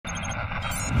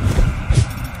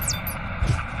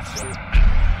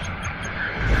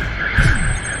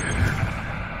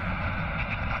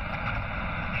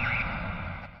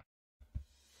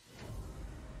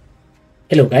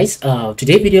Hello guys,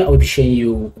 today's video I will be showing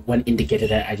you one indicator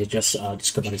that I just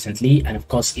discovered recently, and of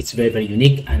course it's very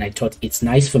unique, and I thought it's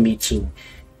nice for me to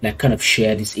kind of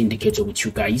share this indicator with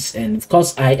you guys. And of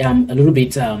course I am a little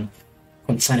bit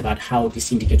concerned about how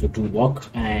this indicator do work,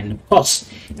 and of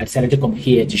course I decided to come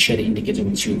here to share the indicator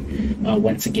with you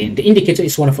once again. The indicator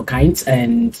is one of a kind,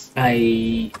 and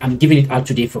I am giving it out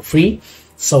today for free.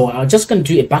 So I'm just going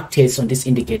to do a back test on this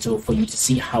indicator for you to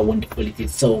see how wonderful it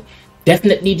is. So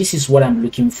definitely this is what I'm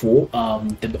looking for,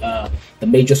 the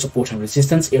major support and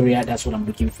resistance area. That's what I'm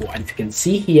looking for. And if you can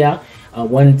see here,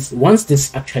 once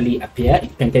this actually appeared,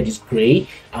 it painted this gray.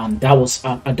 That was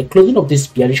at the closing of this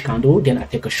bearish candle. Then I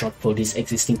take a shot for this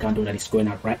existing candle that is going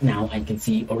out right now, and you can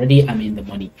see already I'm in the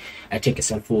money. I take a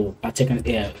sell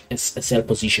a sell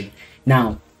position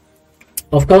now.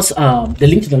 Of course, the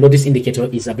link to download this indicator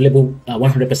is available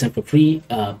 100% for free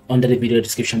under the video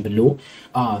description below.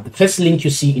 The first link you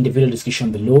see in the video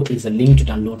description below is a link to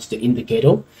download the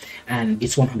indicator, and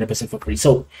it's 100% for free.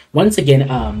 So once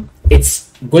again,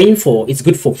 it's good for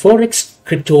Forex,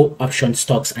 crypto, option,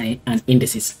 stocks, and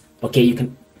indices. Okay,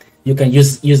 you can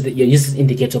use this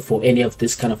indicator for any of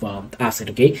this kind of asset,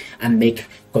 okay, and make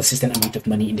consistent amount of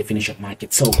money in the financial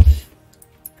market. So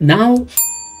now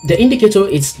the indicator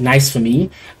is nice for me,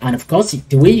 and of course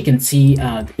the way you can see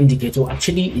the indicator,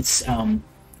 actually it's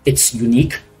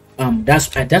unique.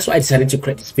 That's why I decided to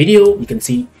create this video. You can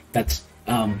see that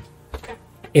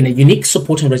in a unique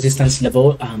support and resistance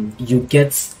level, you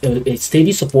get a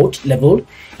steady support level,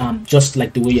 just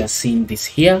like the way you are seeing this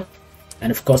here. And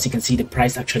of course you can see the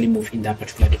price actually move in that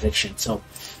particular direction. So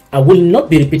I will not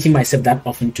be repeating myself that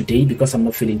often today because I'm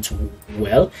not feeling too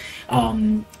well.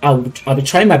 I'll be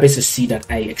trying my best to see that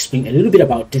I explain a little bit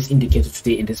about this indicator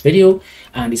today in this video,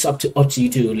 and it's up to you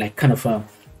to kind of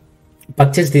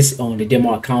backtest this on the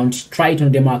demo account. Try it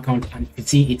on the demo account, and if you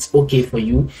see it's okay for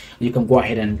you, you can go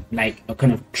ahead and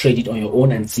kind of trade it on your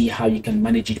own and see how you can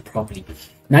manage it properly.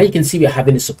 Now you can see we're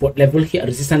having a support level here, a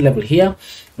resistance level here,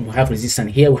 and we have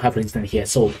resistance here, we have resistance here.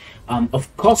 So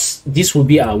of course this will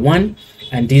be our 1,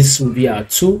 and this will be our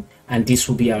 2, and this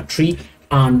will be our 3.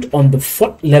 And on the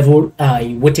 4th level,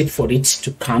 I waited for it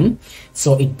to come,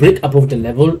 so it break above the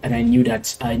level, and I knew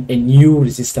that a new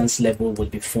resistance level will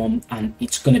be formed, and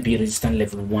it's going to be resistance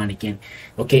level 1 again.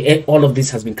 Okay, all of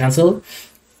this has been cancelled.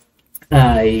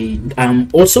 I am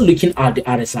also looking at the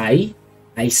RSI.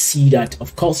 I see that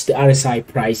of course the RSI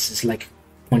price is like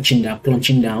plunging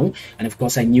down, and of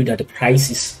course I knew that the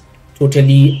price is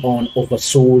totally on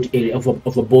oversold area,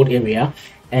 overbought area,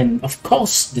 and of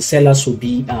course the sellers will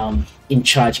be in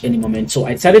charge any moment. So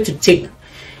I decided to take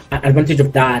advantage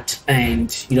of that and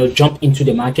jump into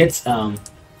the market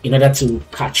in order to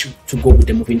go with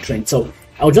the moving trend. So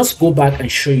I'll just go back and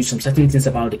show you some certain things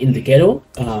about the indicator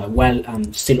while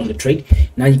I'm still on the trade.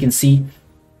 Now you can see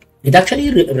it actually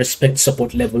respects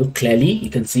support level clearly. You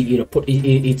can see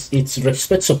it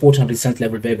respects support and resistance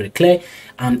level very clear.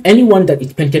 And anyone that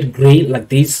is painted gray like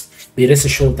this, be rest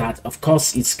assured that of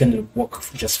course it's going to work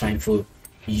just fine for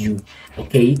you.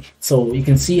 Okay, so you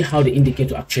can see how the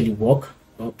indicator actually work.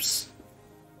 Oops,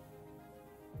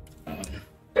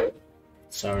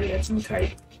 sorry, I think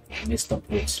I messed up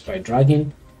with by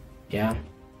dragging. Yeah,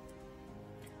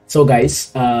 so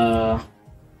guys,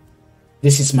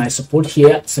 this is my support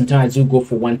here. Sometimes I do go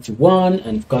for 1-to-1,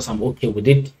 and of course I'm okay with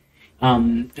it.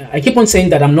 I keep on saying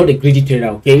that I'm not a greedy trader,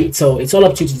 okay? So it's all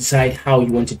up to you to decide how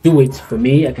you want to do it. For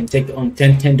me, I can take on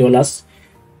 $10,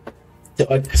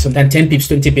 sometimes 10 pips,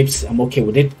 20 pips, I'm okay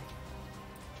with it.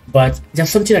 But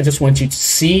there's something I just want you to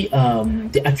see,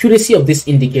 the accuracy of this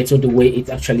indicator, the way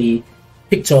it actually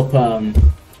picked up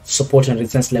support and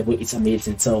resistance level, it's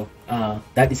amazing. So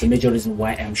that is a major reason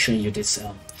why I'm showing you this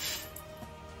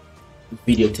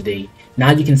video today.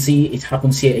 Now you can see it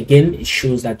happens here again. It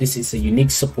shows that this is a unique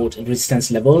support and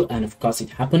resistance level, and of course it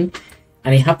happened,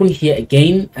 and it happened here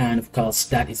again, and of course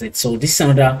that is it. So this is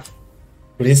another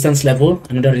resistance level,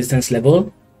 and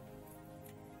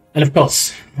of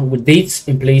course with dates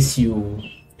in place,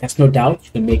 there's no doubt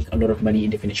you can make a lot of money in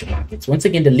the financial markets. Once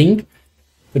again, the link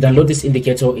to download this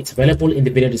indicator, it's available in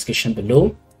the video description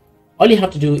below. All you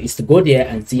have to do is to go there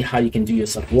and see how you can do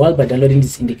yourself well by downloading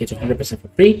this indicator 100% for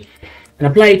free, and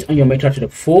apply it on your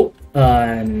MetaTrader 4,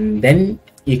 and then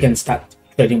you can start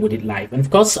trading with it live. And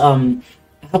of course, I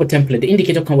have a template. The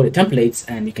indicator comes with the templates,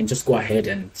 and you can just go ahead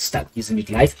and start using it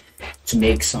live to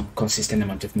make some consistent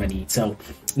amount of money. So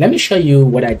let me show you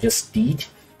what I just did.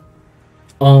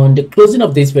 On the closing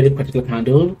of this very particular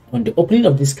candle, on the opening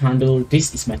of this candle,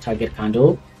 this is my target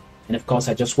candle. And of course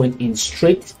I just went in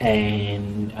straight,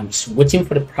 and I'm just waiting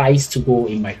for the price to go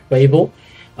in my favor.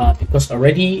 because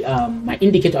already my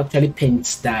indicator actually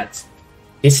paints that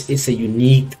this is a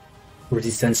unique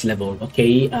resistance level.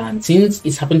 Okay, and since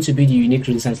it's happened to be the unique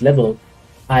resistance level,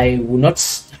 I will not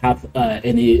have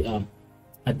any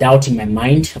a doubt in my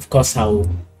mind. Of course, I'll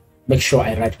make sure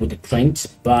I write with the trend,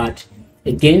 but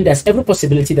again, there's every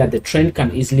possibility that the trend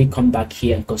can easily come back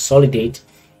here and consolidate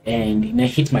and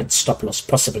hit my stop loss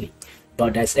possibly.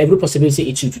 But there's every possibility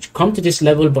it should come to this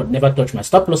level but never touch my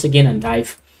stop loss again and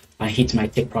dive and hit my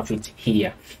take profit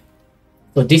here.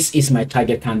 So this is my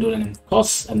target candle, and of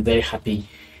course I'm very happy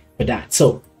with that.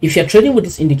 So if you're trading with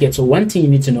this indicator, one thing you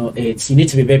need to know is you need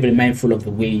to be very, very mindful of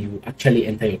the way you actually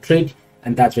enter your trade,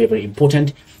 and that's very, very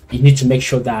important. You need to make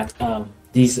sure that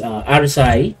this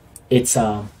RSI, it's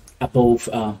above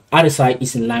RSI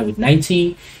is in line with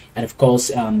 90, and of course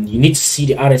you need to see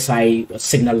the RSI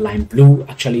signal line blue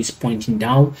actually is pointing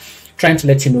down, trying to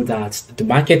let you know that the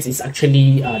market is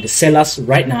actually the sellers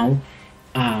right now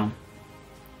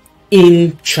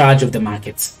in charge of the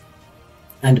market,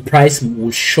 and the price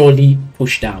will surely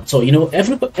push down. So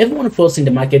every one of us in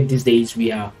the market these days,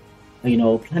 we are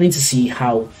planning to see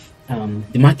how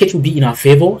the market will be in our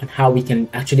favor and how we can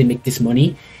actually make this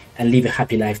money and live a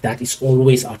happy life. That is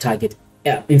always our target.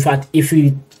 In fact, if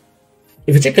you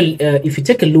take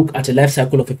a look at the life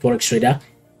cycle of a forex trader,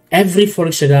 every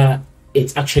forex trader,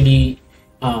 it's actually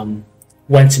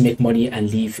want to make money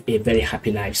and live a very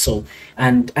happy life. So,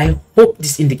 and I hope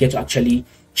this indicator actually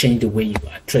change the way you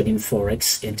are trading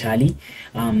forex entirely.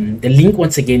 The link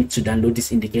once again to download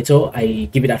this indicator, I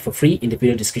give it out for free in the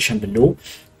video description below.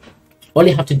 All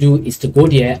you have to do is to go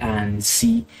there and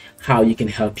see how you can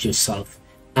help yourself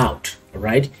out. All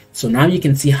right, so now you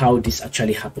can see how this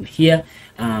actually happened here,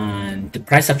 and the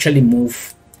price actually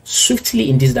moved swiftly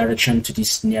in this direction to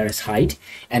this nearest height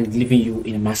and leaving you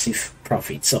in a massive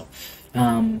profit. So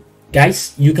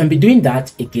guys, you can be doing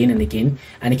that again and again,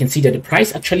 and you can see that the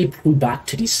price actually pulled back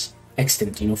to this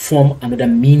extent, form another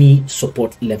mini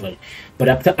support level. But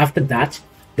after that,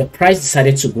 the price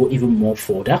decided to go even more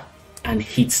further and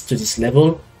hits to this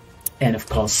level, and of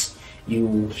course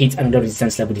you hit another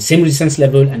resistance level, the same resistance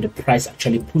level, and the price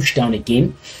actually pushed down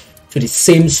again to the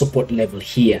same support level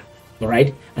here. All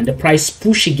right, and the price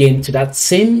push again to that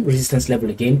same resistance level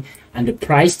again, and the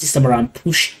price this time around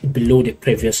push below the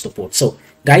previous support. So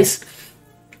guys,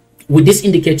 with this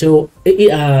indicator,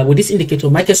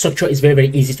 market structure is very, very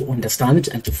easy to understand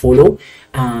and to follow,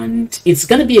 and it's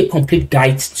going to be a complete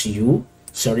guide to you.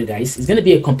 Sorry guys, it's going to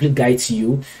be a complete guide to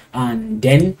you, and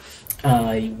then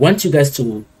I want you guys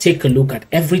to take a look at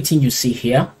everything you see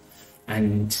here,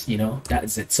 and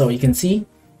that's it. So you can see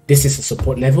this is a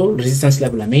support level, resistance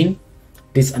level, I mean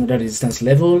this is another resistance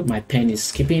level. My pen is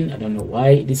skipping, I don't know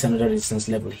why. This is another resistance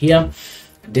level here.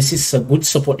 This is a good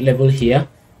support level here,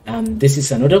 this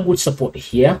is another good support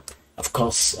here. Of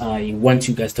course, I want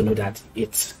you guys to know that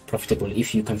it's profitable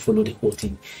if you can follow the whole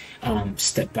thing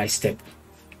step by step.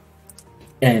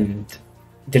 And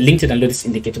the link to download this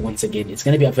indicator, once again, it's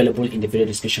going to be available in the video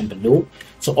description below.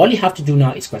 So all you have to do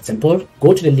now is quite simple.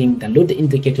 Go to the link, download the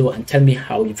indicator, and tell me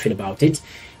how you feel about it.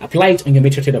 Apply it on your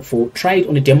MetaTrader 4, try it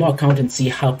on a demo account and see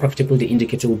how profitable the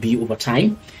indicator will be over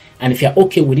time. And if you're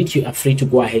okay with it, you are free to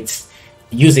go ahead,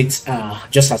 use it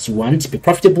just as you want. Be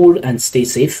profitable and stay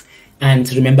safe.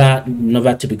 And remember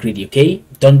never to be greedy, okay?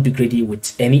 Don't be greedy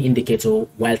with any indicator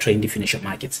while trading the financial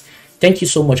markets. Thank you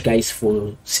so much guys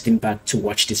for sitting back to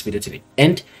watch this video to the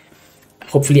end.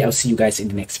 Hopefully I'll see you guys in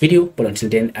the next video, but until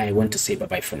then I want to say bye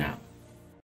bye for now.